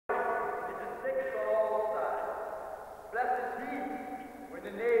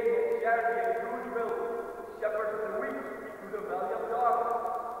there be a true will, shepherd of the weak through the valley of darkness,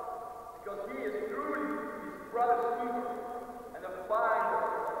 because he is truly his brother's keeper, and the finder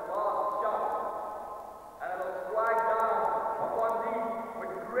of the lost shepherd. And I will strike down upon thee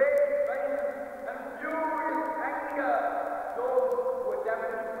with great vengeance and furious anger those who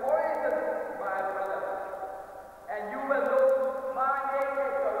attempt to poison my brother, and you will know my name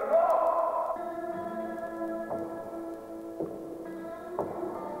is the Lord.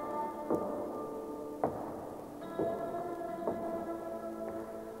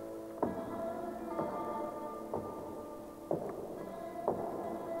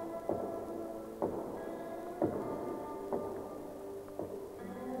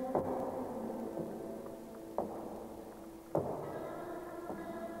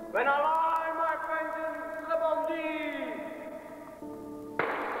 When I my vengeance upon thee!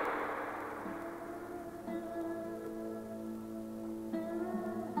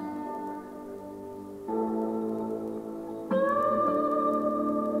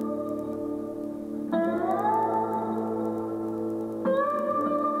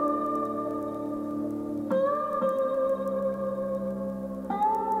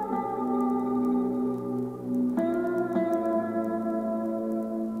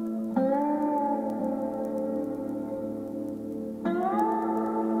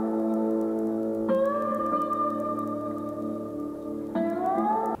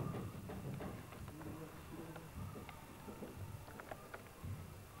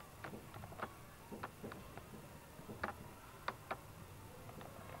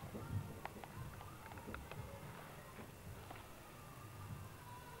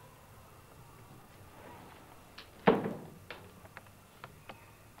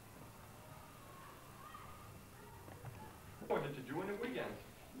 What did you do in the weekend?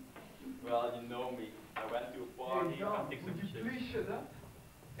 Well, you know me. I went to a party. Hey, Dom, would you please shut up?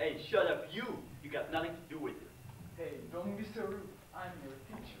 Hey, shut up, you! You got nothing to do with it. Hey, don't be so rude. I'm your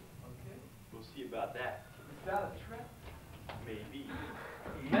teacher, okay? We'll see about that. Is that a threat? Maybe.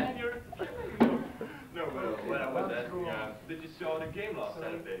 Man, you're no, Okay, what I was let's asking, go on. did you saw the game last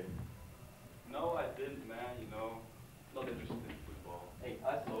Saturday? No, I didn't, man, you know. Not interested in football. Hey,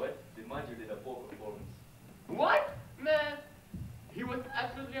 I saw it. The manager did a poor performance. What? Man, he was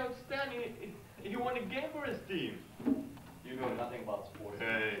absolutely outstanding. He won a game for his team. You know nothing about sports.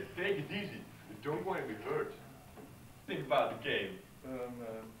 Hey, take it easy. You don't want to be hurt. Think about the game.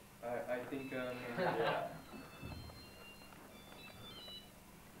 I think, Yeah.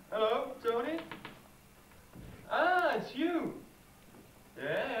 Hello, Tony? Ah, it's you.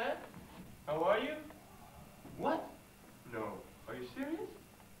 Yeah? How are you? What? No. Are you serious?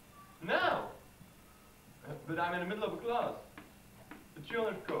 Now? But I'm in the middle of a class. The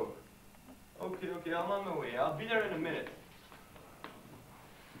children's coke. Okay, I'm on my way. I'll be there in a minute.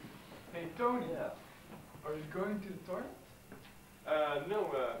 Hey, Tony. Yeah. Are you going to the toilet?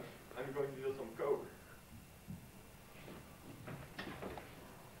 No, I'm going to do some coke.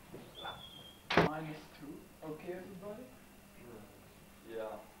 -2. Okay, everybody?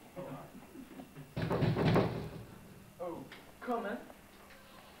 Yeah. Oh, come on.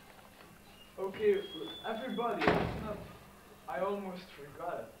 Okay, everybody, listen up. I almost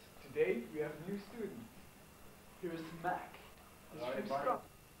forgot it. Today we have a new student. Here's Mac. He's from Scotland.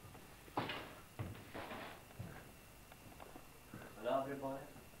 Hello, everybody.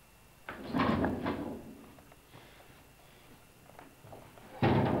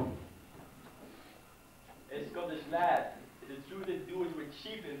 Hey, Scottish lad. Is it true that dudes were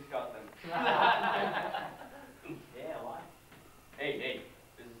cheap in Scotland? Yeah, why? Hey,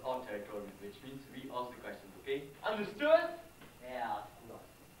 this is our territory, which means we ask the questions, okay? Understood? Yeah, of course.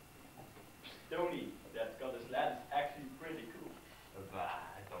 Tony, that Scottish lad is actually pretty cool.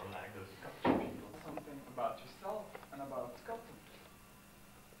 I don't like those Scottish people. Something about yourself and about Scotland.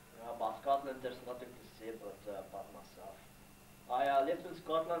 Yeah, about Scotland, there's nothing to say but about myself. I lived in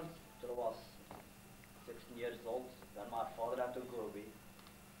Scotland till I was 16 years old. Then my father had to go away.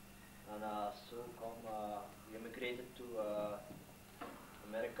 And so come, we immigrated to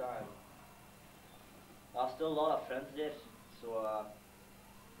America. And I have still a lot of friends there. So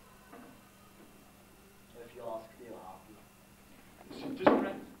if you ask, they'll help you. Just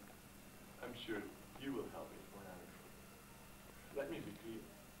friends. I'm sure you will help me when I'm in trouble. Let me be clear.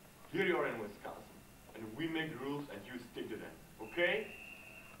 Here you are in Wisconsin, and we make rules and you stick to them, okay?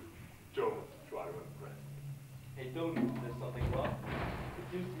 Don't try to impress me. Hey, Tony, there's something wrong? It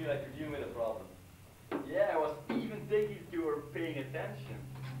seems to me like you're dealing with a problem. Yeah, I was even thinking you were paying attention.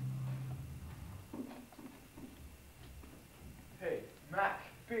 Hey, Mac,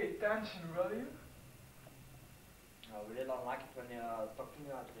 pay attention, will you? I really don't like it when you talk to me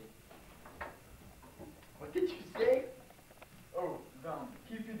like that. What did you say? Oh, Don,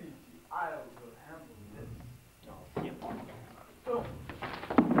 keep it easy. I will handle this. No, see you, Bram. Oh.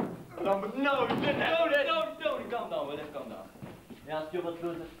 No, you didn't have to. Don't, calm down, will you calm down? Yes, you will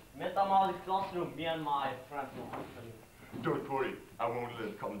lose it. Metamorphic classroom, me and my friends will hunt for you. Don't worry, I won't let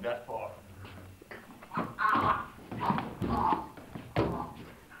it come that far.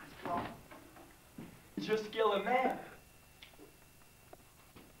 Just kill a man.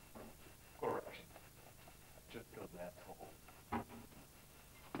 Correction. Just kill that asshole.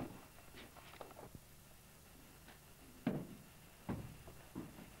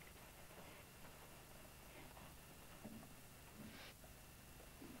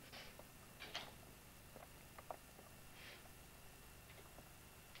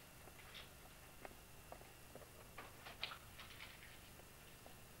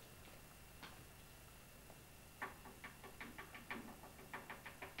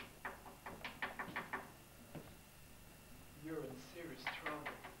 You're in serious trouble.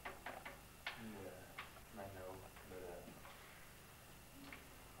 Yeah, I know, but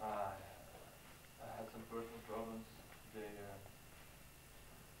I had some personal problems.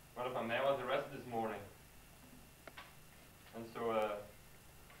 One of my men was arrested this morning. And so,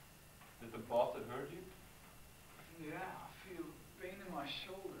 did the boss that hurt you? Yeah, I feel pain in my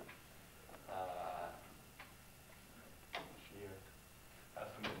shoulder. Here, have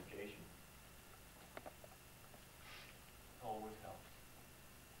some medication. Always helps.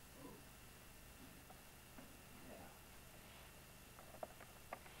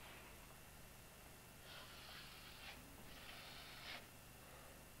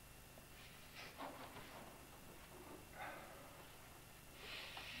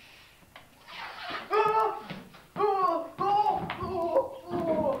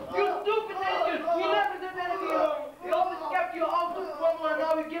 You stupid idiot! He never did anything wrong. He always kept you out of trouble and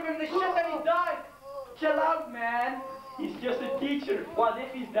now you give him the shit and he died. Chill out, man. He's just a teacher. What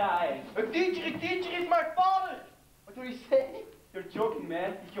if he's dying? A teacher is my father. What do you say? You're joking,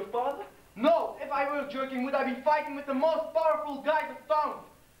 man. He's your father? No, if I were joking, would I be fighting with the most powerful guys in town?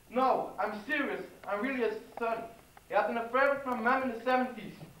 No, I'm serious. I'm really his son. He had an affair with my mom in the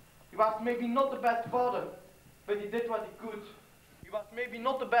 70s. He was maybe not the best father, but he did what he could. He was maybe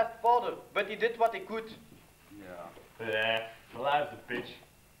not the best father, but he did what he could. Yeah, well, I was a bitch,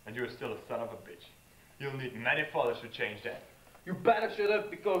 and you're still a son of a bitch. You'll need many fathers to change that. You better shut up,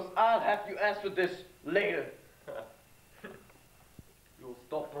 because I'll have you answer this later. You'll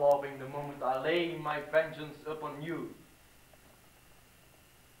stop laughing the moment I lay my vengeance upon you.